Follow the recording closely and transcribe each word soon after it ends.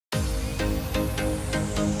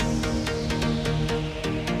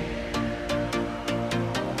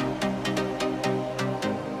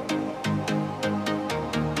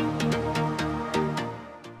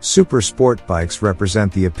Super sport bikes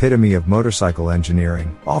represent the epitome of motorcycle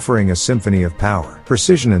engineering, offering a symphony of power,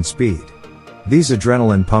 precision and speed. These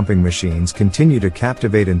adrenaline-pumping machines continue to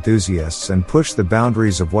captivate enthusiasts and push the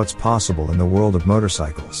boundaries of what's possible in the world of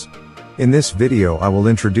motorcycles. In this video I will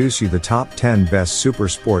introduce you the top 10 best super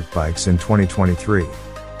sport bikes in 2023.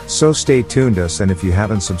 So stay tuned and if you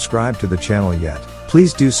haven't subscribed to the channel yet,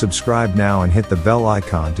 please do subscribe now and hit the bell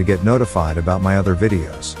icon to get notified about my other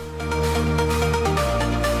videos.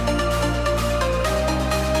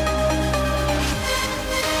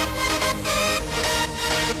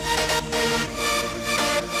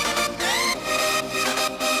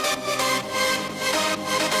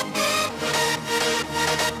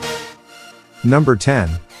 Number 10.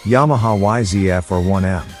 Yamaha YZF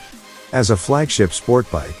R1M. As a flagship sport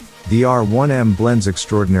bike, the R1M blends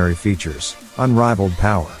extraordinary features, unrivaled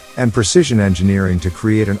power, and precision engineering to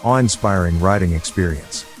create an awe-inspiring riding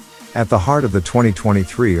experience. At the heart of the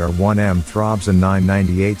 2023 R1M throbs a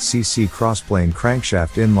 998cc crossplane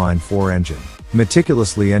crankshaft inline-4 engine,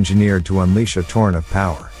 meticulously engineered to unleash a torrent of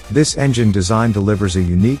power. This engine design delivers a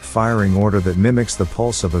unique firing order that mimics the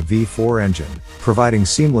pulse of a V4 engine, providing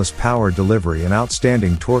seamless power delivery and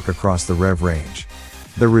outstanding torque across the rev range.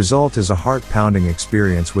 The result is a heart-pounding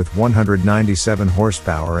experience with 197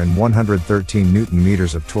 horsepower and 113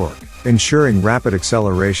 Nm of torque, ensuring rapid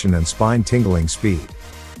acceleration and spine-tingling speed.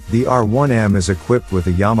 The R1M is equipped with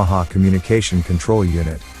a Yamaha Communication Control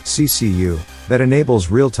Unit, CCU, that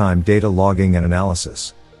enables real-time data logging and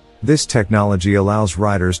analysis. This technology allows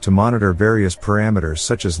riders to monitor various parameters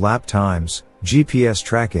such as lap times, GPS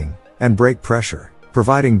tracking, and brake pressure,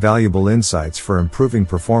 providing valuable insights for improving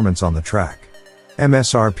performance on the track.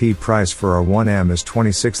 MSRP price for R1M is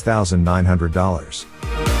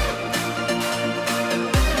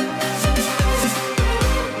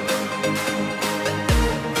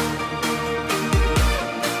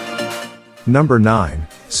Number 9.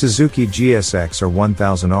 Suzuki GSX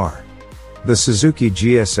R1000R. The Suzuki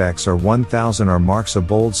GSX R1000R marks a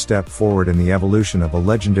bold step forward in the evolution of a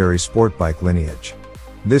legendary sport bike lineage.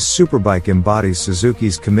 This superbike embodies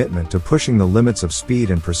Suzuki's commitment to pushing the limits of speed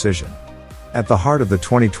and precision. At the heart of the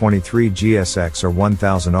 2023 GSX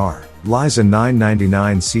R1000R lies a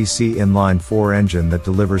 999cc inline-4 engine that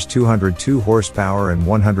delivers 202 horsepower and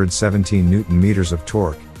 117 Nm of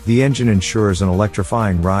torque. The engine ensures an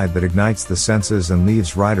electrifying ride that ignites the senses and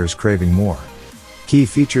leaves riders craving more. Key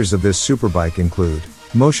features of this superbike include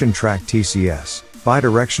Motion Track TCS,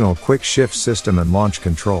 bidirectional quick shift system and launch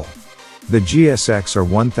control. The GSX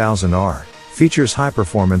R1000R features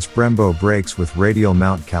high-performance Brembo brakes with radial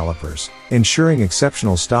mount calipers, ensuring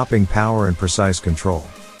exceptional stopping power and precise control.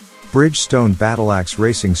 Bridgestone Battleaxe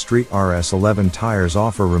Racing Street RS11 tires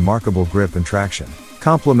offer remarkable grip and traction,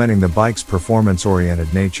 complementing the bike's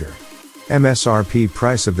performance-oriented nature. MSRP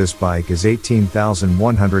price of this bike is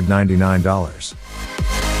 $18,199.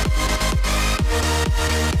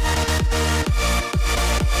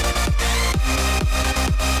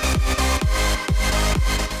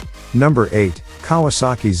 Number 8.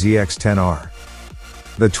 Kawasaki ZX-10R.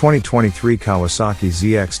 The 2023 Kawasaki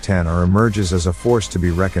ZX-10R emerges as a force to be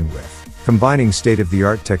reckoned with, combining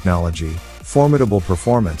state-of-the-art technology, formidable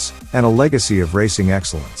performance, and a legacy of racing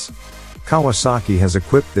excellence. Kawasaki has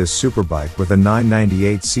equipped this superbike with a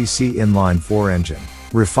 998cc inline-4 engine,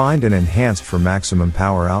 refined and enhanced for maximum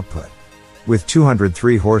power output. With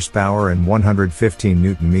 203 horsepower and 115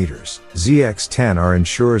 Nm, ZX-10R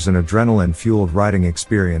ensures an adrenaline-fueled riding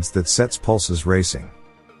experience that sets pulses racing.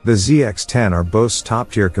 The ZX-10R boasts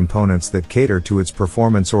top-tier components that cater to its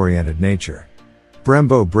performance-oriented nature.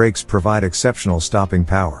 Brembo brakes provide exceptional stopping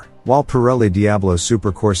power, while Pirelli Diablo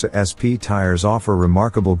Supercorsa SP tires offer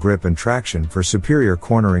remarkable grip and traction for superior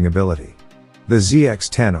cornering ability. The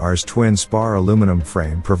ZX-10R's twin-spar aluminum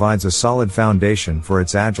frame provides a solid foundation for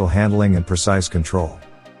its agile handling and precise control.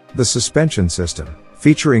 The suspension system,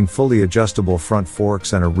 featuring fully adjustable front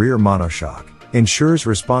forks and a rear monoshock, ensures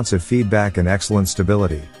responsive feedback and excellent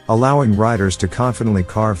stability, allowing riders to confidently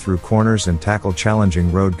carve through corners and tackle challenging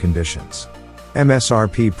road conditions.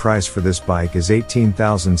 MSRP price for this bike is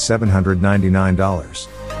 $18,799.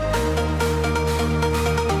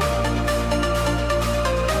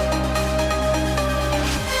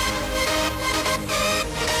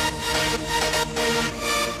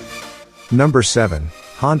 Number 7.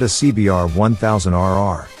 Honda CBR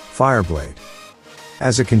 1000RR, Fireblade.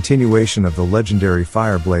 As a continuation of the legendary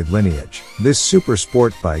Fireblade lineage, this super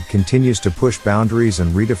sport bike continues to push boundaries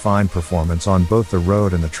and redefine performance on both the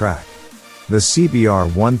road and the track. The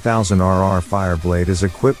CBR 1000RR Fireblade is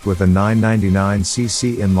equipped with a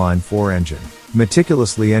 999cc inline-4 engine,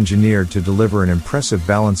 meticulously engineered to deliver an impressive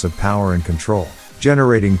balance of power and control.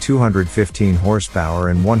 Generating 215 horsepower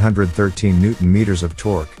and 113 Nm of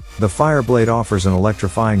torque, the Fireblade offers an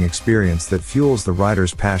electrifying experience that fuels the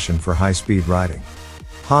rider's passion for high-speed riding.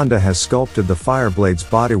 Honda has sculpted the Fireblade's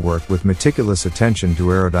bodywork with meticulous attention to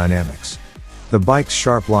aerodynamics. The bike's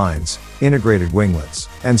sharp lines, integrated winglets,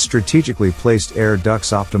 and strategically placed air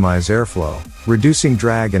ducts optimize airflow, reducing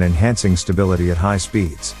drag and enhancing stability at high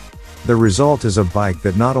speeds. The result is a bike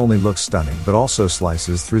that not only looks stunning but also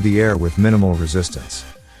slices through the air with minimal resistance.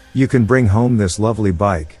 You can bring home this lovely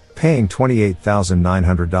bike, paying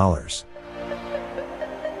 $28,900.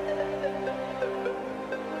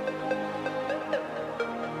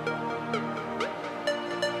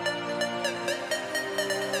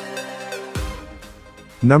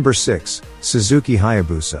 Number 6, Suzuki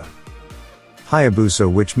Hayabusa. Hayabusa,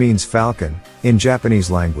 which means falcon, in Japanese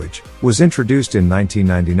language, was introduced in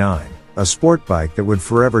 1999, a sport bike that would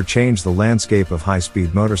forever change the landscape of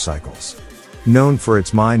high-speed motorcycles. Known for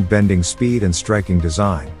its mind-bending speed and striking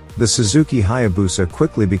design, the Suzuki Hayabusa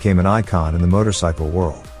quickly became an icon in the motorcycle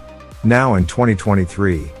world. Now in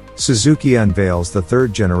 2023, Suzuki unveils the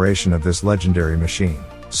third generation of this legendary machine.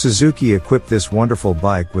 Suzuki equipped this wonderful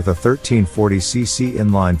bike with a 1340cc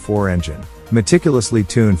inline-4 engine, meticulously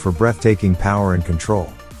tuned for breathtaking power and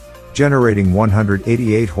control. Generating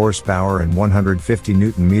 188 horsepower and 150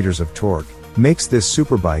 Nm of torque, makes this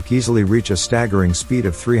superbike easily reach a staggering speed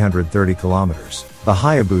of 330 kilometers. The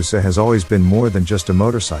Hayabusa has always been more than just a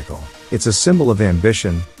motorcycle, it's a symbol of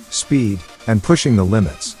ambition, speed, and pushing the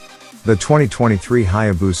limits. The 2023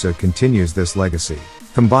 Hayabusa continues this legacy,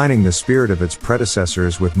 combining the spirit of its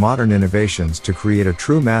predecessors with modern innovations to create a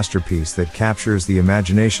true masterpiece that captures the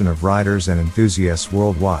imagination of riders and enthusiasts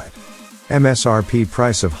worldwide. MSRP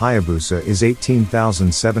price of Hayabusa is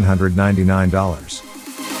 $18,799.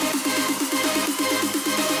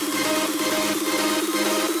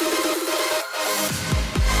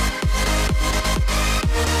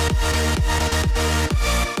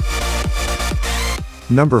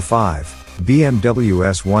 Number 5, BMW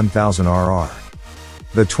S1000RR.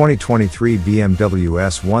 The 2023 BMW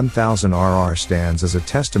S1000RR stands as a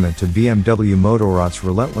testament to BMW Motorrad's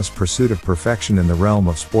relentless pursuit of perfection in the realm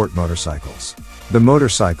of sport motorcycles. The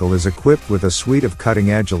motorcycle is equipped with a suite of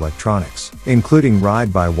cutting-edge electronics, including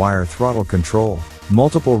ride-by-wire throttle control,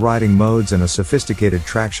 multiple riding modes and a sophisticated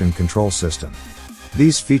traction control system.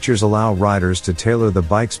 These features allow riders to tailor the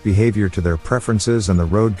bike's behavior to their preferences and the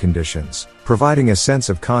road conditions, providing a sense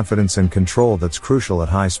of confidence and control that's crucial at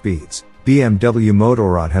high speeds. BMW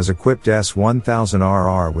Motorrad has equipped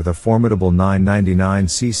S1000RR with a formidable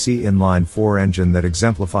 999cc inline-4 engine that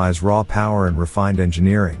exemplifies raw power and refined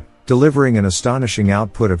engineering, delivering an astonishing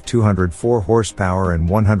output of 204 horsepower and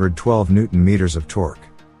 112 Nm of torque.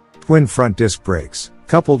 Twin front disc brakes,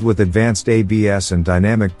 coupled with advanced ABS and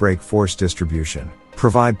dynamic brake force distribution,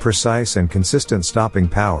 provide precise and consistent stopping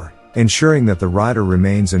power, ensuring that the rider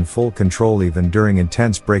remains in full control even during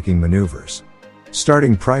intense braking maneuvers.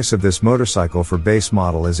 Starting price of this motorcycle for base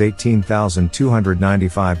model is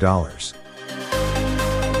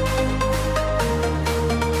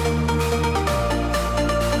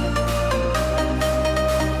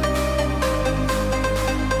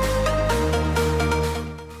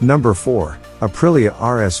Number 4, Aprilia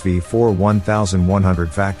RSV4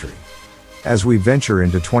 1100 Factory. As we venture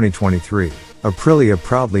into 2023, Aprilia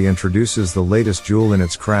proudly introduces the latest jewel in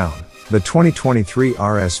its crown, the 2023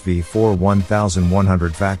 RSV4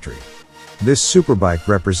 1100 Factory. This superbike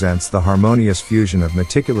represents the harmonious fusion of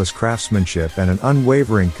meticulous craftsmanship and an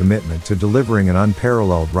unwavering commitment to delivering an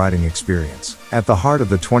unparalleled riding experience. At the heart of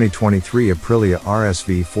the 2023 Aprilia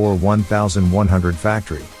RSV4 1100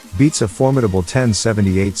 Factory beats a formidable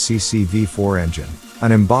 1078cc V4 engine,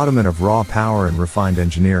 an embodiment of raw power and refined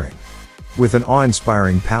engineering. With an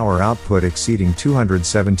awe-inspiring power output exceeding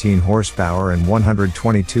 217 horsepower and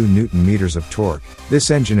 122 Nm of torque,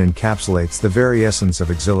 this engine encapsulates the very essence of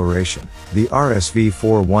exhilaration. The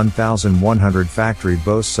RSV4 1100 Factory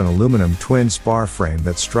boasts an aluminum twin spar frame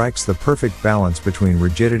that strikes the perfect balance between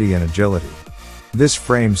rigidity and agility. This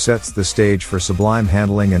frame sets the stage for sublime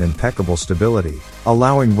handling and impeccable stability,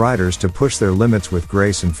 allowing riders to push their limits with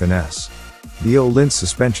grace and finesse. The Öhlins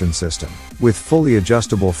suspension system, with fully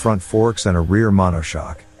adjustable front forks and a rear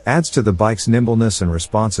monoshock, adds to the bike's nimbleness and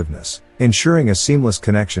responsiveness, ensuring a seamless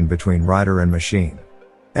connection between rider and machine.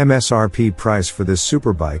 MSRP price for this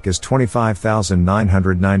superbike is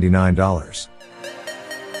 $25,999.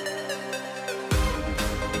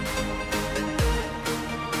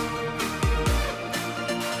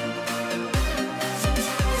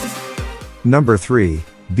 Number 3,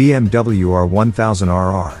 BMW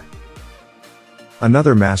R1000RR.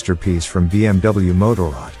 Another masterpiece from BMW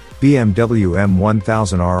Motorrad, BMW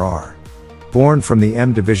M1000RR. Born from the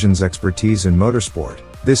M Division's expertise in motorsport,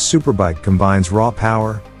 this superbike combines raw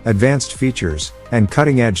power, advanced features, and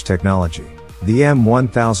cutting-edge technology. The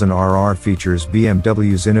M1000RR features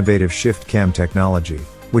BMW's innovative shift cam technology,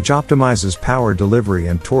 which optimizes power delivery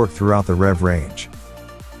and torque throughout the rev range.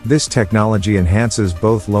 This technology enhances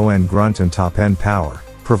both low-end grunt and top-end power,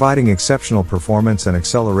 providing exceptional performance and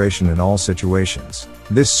acceleration in all situations.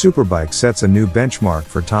 This superbike sets a new benchmark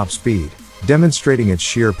for top speed, demonstrating its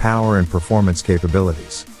sheer power and performance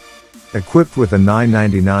capabilities. Equipped with a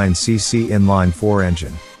 999cc inline-4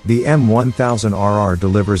 engine, the M1000RR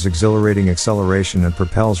delivers exhilarating acceleration and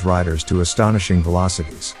propels riders to astonishing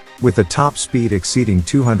velocities. With a top speed exceeding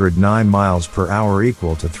 209 miles per hour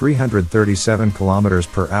equal to 337 kilometers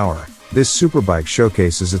per hour, this superbike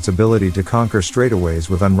showcases its ability to conquer straightaways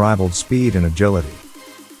with unrivaled speed and agility.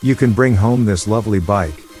 You can bring home this lovely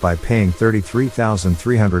bike by paying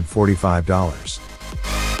 $33,345.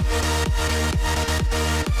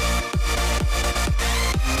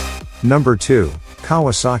 Number 2.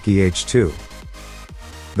 Kawasaki H2.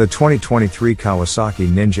 The 2023 Kawasaki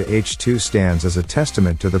Ninja H2 stands as a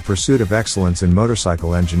testament to the pursuit of excellence in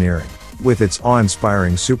motorcycle engineering. With its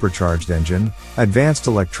awe-inspiring supercharged engine, advanced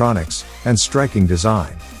electronics, and striking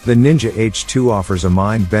design, the Ninja H2 offers a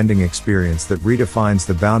mind-bending experience that redefines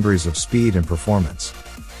the boundaries of speed and performance.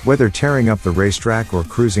 Whether tearing up the racetrack or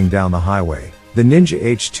cruising down the highway, the Ninja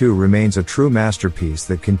H2 remains a true masterpiece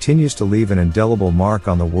that continues to leave an indelible mark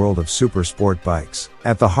on the world of super sport bikes.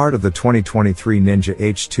 At the heart of the 2023 Ninja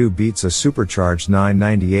H2 beats a supercharged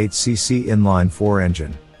 998cc inline-4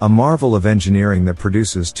 engine, a marvel of engineering that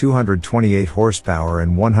produces 228 horsepower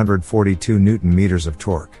and 142 Nm of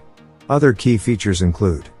torque. Other key features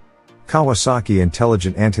include Kawasaki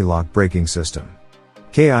Intelligent Anti-Lock Braking System,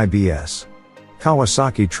 KIBS,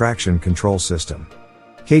 Kawasaki Traction Control System,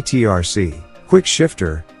 KTRC, Quick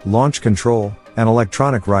Shifter, Launch Control, and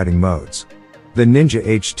electronic riding modes. The Ninja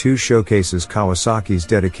H2 showcases Kawasaki's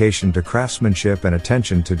dedication to craftsmanship and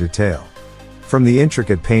attention to detail. From the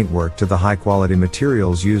intricate paintwork to the high-quality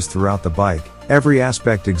materials used throughout the bike, every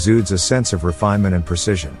aspect exudes a sense of refinement and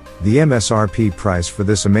precision. The MSRP price for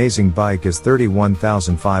this amazing bike is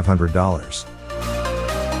 $31,500.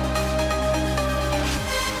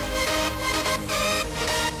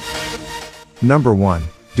 Number 1.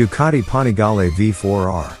 Ducati Panigale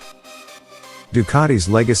V4R. Ducati's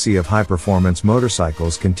legacy of high-performance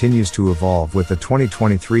motorcycles continues to evolve with the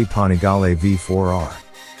 2023 Panigale V4R.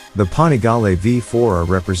 The Panigale V4R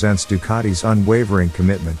represents Ducati's unwavering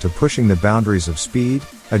commitment to pushing the boundaries of speed,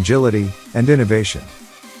 agility, and innovation.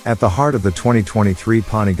 At the heart of the 2023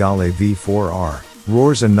 Panigale V4R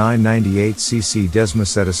roars a 998cc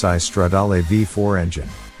Desmocetisai Stradale V4 engine,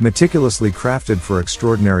 meticulously crafted for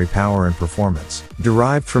extraordinary power and performance.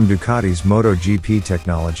 Derived from Ducati's MotoGP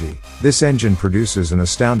technology, this engine produces an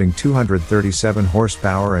astounding 237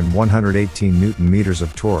 horsepower and 118 Nm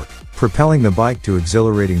of torque, propelling the bike to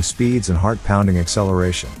exhilarating speeds and heart-pounding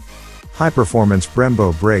acceleration. High-performance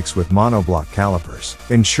Brembo brakes with monoblock calipers,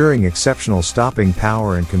 ensuring exceptional stopping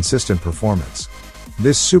power and consistent performance.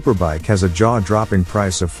 This superbike has a jaw-dropping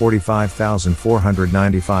price of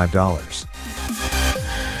 $45,495.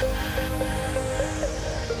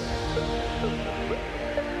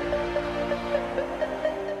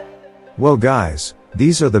 Well guys,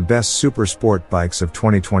 these are the best super sport bikes of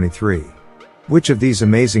 2023. Which of these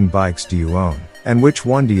amazing bikes do you own, and which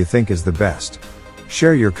one do you think is the best?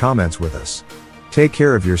 Share your comments with us. Take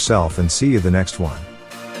care of yourself and see you the next one.